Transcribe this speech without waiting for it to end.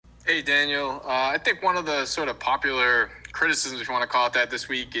Hey, Daniel. I think one of the sort of popular criticisms, if you want to call it that, this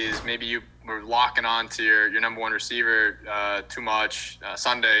week is maybe you were locking on to your number one receiver too much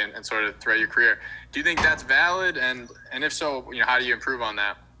Sunday and sort of throughout your career. Do you think that's valid? And if so, how do you improve on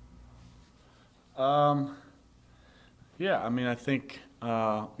that? Yeah, I mean, I think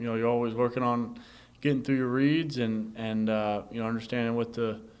you're always working on getting through your reads and understanding what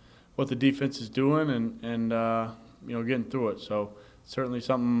the defense is doing and getting through it. So certainly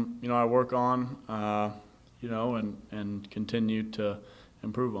something I work on, and continue to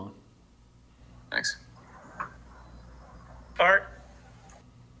improve on. Thanks. Art.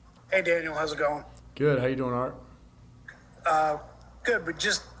 Hey, Daniel, how's it going? Good. How you doing, Art? Good,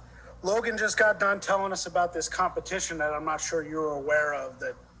 but Logan just got done telling us about this competition that I'm not sure you were aware of,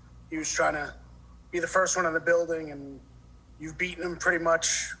 that he was trying to be the first one in the building, and you've beaten him pretty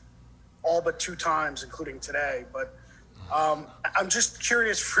much all but 2 times, including today. But I'm just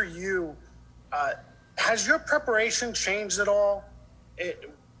curious for you, has your preparation changed at all,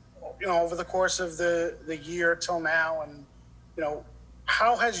 over the course of the year till now? And,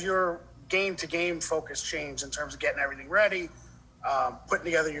 how has your game-to-game focus changed in terms of getting everything ready, putting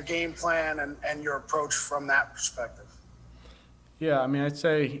together your game plan and your approach from that perspective? Yeah, I mean, I'd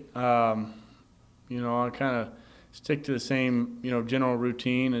say, I kind of stick to the same, general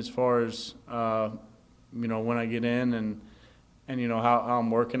routine as far as, when I get in and how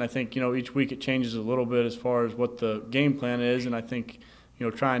I'm working. I think, each week it changes a little bit as far as what the game plan is, and I think,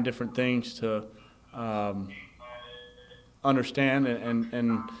 trying different things to understand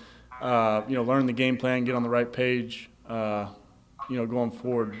and learn the game plan, get on the right page, going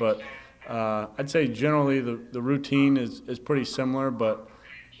forward. But I'd say generally the routine is pretty similar, but,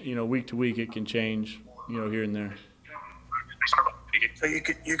 week to week it can change, here and there. So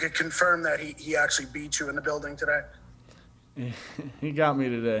you could confirm that he actually beat you in the building today? He got me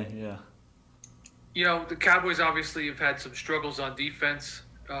today, yeah. The Cowboys obviously have had some struggles on defense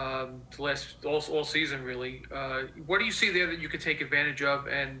all season, really. What do you see there that you could take advantage of?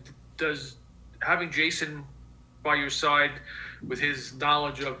 And does having Jason by your side with his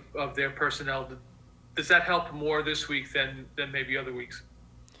knowledge of their personnel, does that help more this week than maybe other weeks?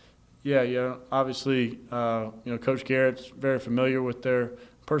 Yeah. Obviously, Coach Garrett's very familiar with their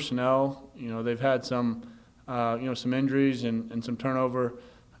personnel. They've had some injuries and some turnover.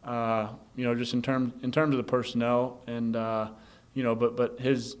 Just in terms of the personnel, and but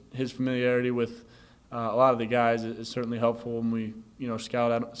his familiarity with a lot of the guys is certainly helpful when we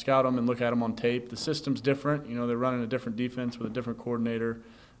scout them and look at them on tape. The system's different. They're running a different defense with a different coordinator.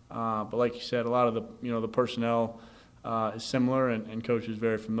 But like you said, a lot of the personnel is similar, and Coach is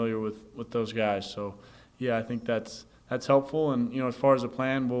very familiar with those guys. So, yeah, I think that's helpful. And as far as the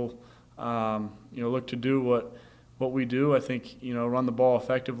plan, we'll look to do what we do. I think run the ball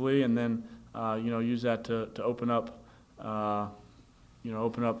effectively, and then use that to open up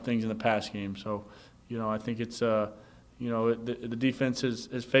things in the pass game. So, I think it's the defense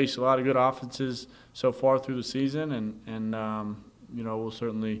has faced a lot of good offenses so far through the season, and we'll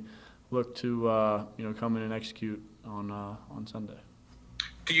certainly look to come in and execute on Sunday.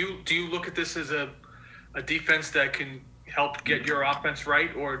 Do you look at this as a defense that can help get your offense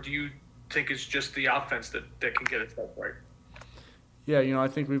right, or do you think it's just the offense that can get itself right? Yeah, I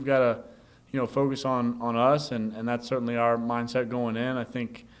think we've got to focus on us, and that's certainly our mindset going in. I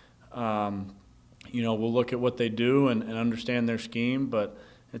think we'll look at what they do and understand their scheme, but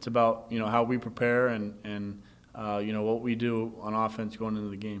it's about how we prepare and what we do on offense going into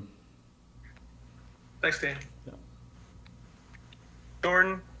the game. Thanks, Dan. Yeah.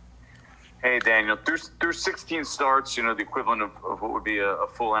 Jordan. Hey, Daniel. Through 16 starts, the equivalent of what would be a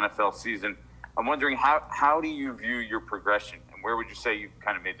full NFL season. I'm wondering how do you view your progression, and where would you say you've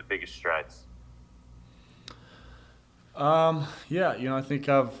kind of made the biggest strides? I think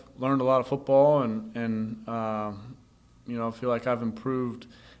I've learned a lot of football, and I feel like I've improved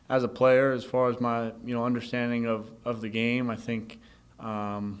as a player as far as my understanding of the game. I think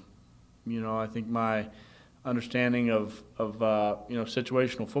I think my understanding of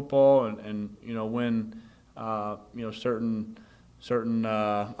situational football and when certain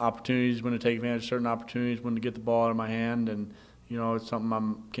opportunities, when to take advantage of certain opportunities, when to get the ball out of my hand, and it's something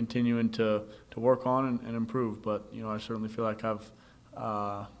I'm continuing to work on and improve. But I certainly feel like I've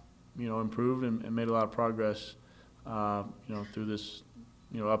improved and made a lot of progress through this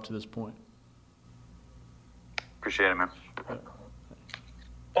up to this point. Appreciate it, man.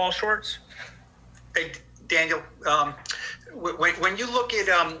 Paul Schwartz. Hey, Daniel, when you look at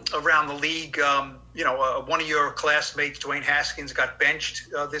around the league, one of your classmates, Dwayne Haskins, got benched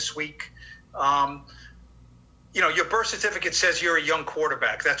this week. your birth certificate says you're a young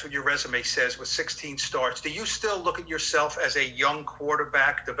quarterback. That's what your resume says with 16 starts. Do you still look at yourself as a young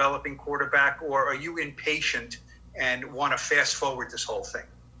quarterback, developing quarterback, or are you impatient and want to fast forward this whole thing?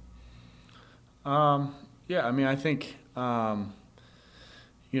 Yeah, I mean, I think, I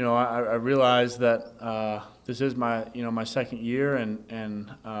realize that this is my second year,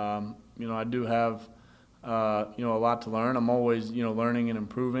 and I do have a lot to learn. I'm always learning and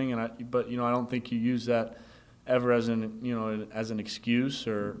improving, but I don't think you use that ever as an excuse,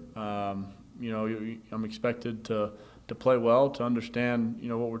 or I'm expected to play well, to understand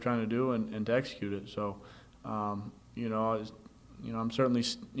what we're trying to do, and to execute it. So I'm certainly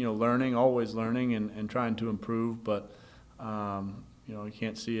learning, always learning, and trying to improve, but you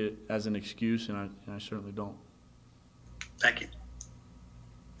can't see it as an excuse, and I certainly don't. Thank you.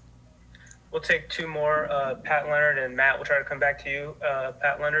 We'll take two more. Pat Leonard and Matt, we'll try to come back to you.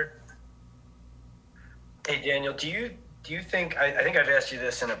 Pat Leonard. Hey, Daniel, do you think, I think I've asked you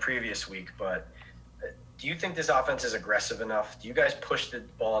this in a previous week, but do you think this offense is aggressive enough? Do you guys push the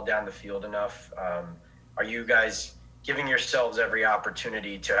ball down the field enough? Are you guys giving yourselves every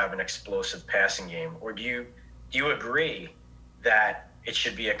opportunity to have an explosive passing game? Or do you agree that it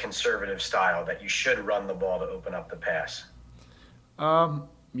should be a conservative style, that you should run the ball to open up the pass?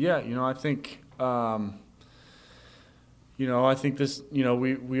 Yeah, I think, I think this,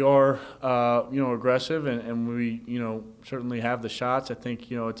 we are, aggressive, and we, certainly have the shots. I think,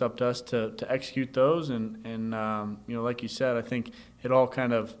 it's up to us to execute those. And like you said, I think it all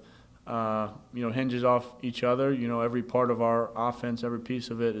kind of, hinges off each other. Every part of our offense, every piece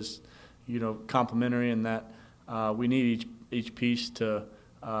of it is, complementary, in that we need each piece to,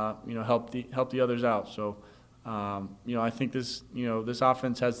 help the others out. So, I think this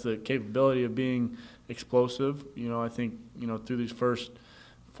offense has the capability of being explosive. I think, through these first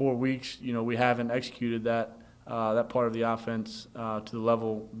 4 weeks, we haven't executed that part of the offense to the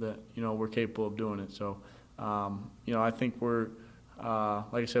level that, we're capable of doing it. So, I think we're,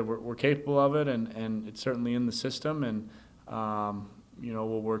 like I said, we're capable of it, and it's certainly in the system, and,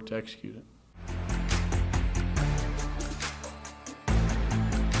 we'll work to execute it.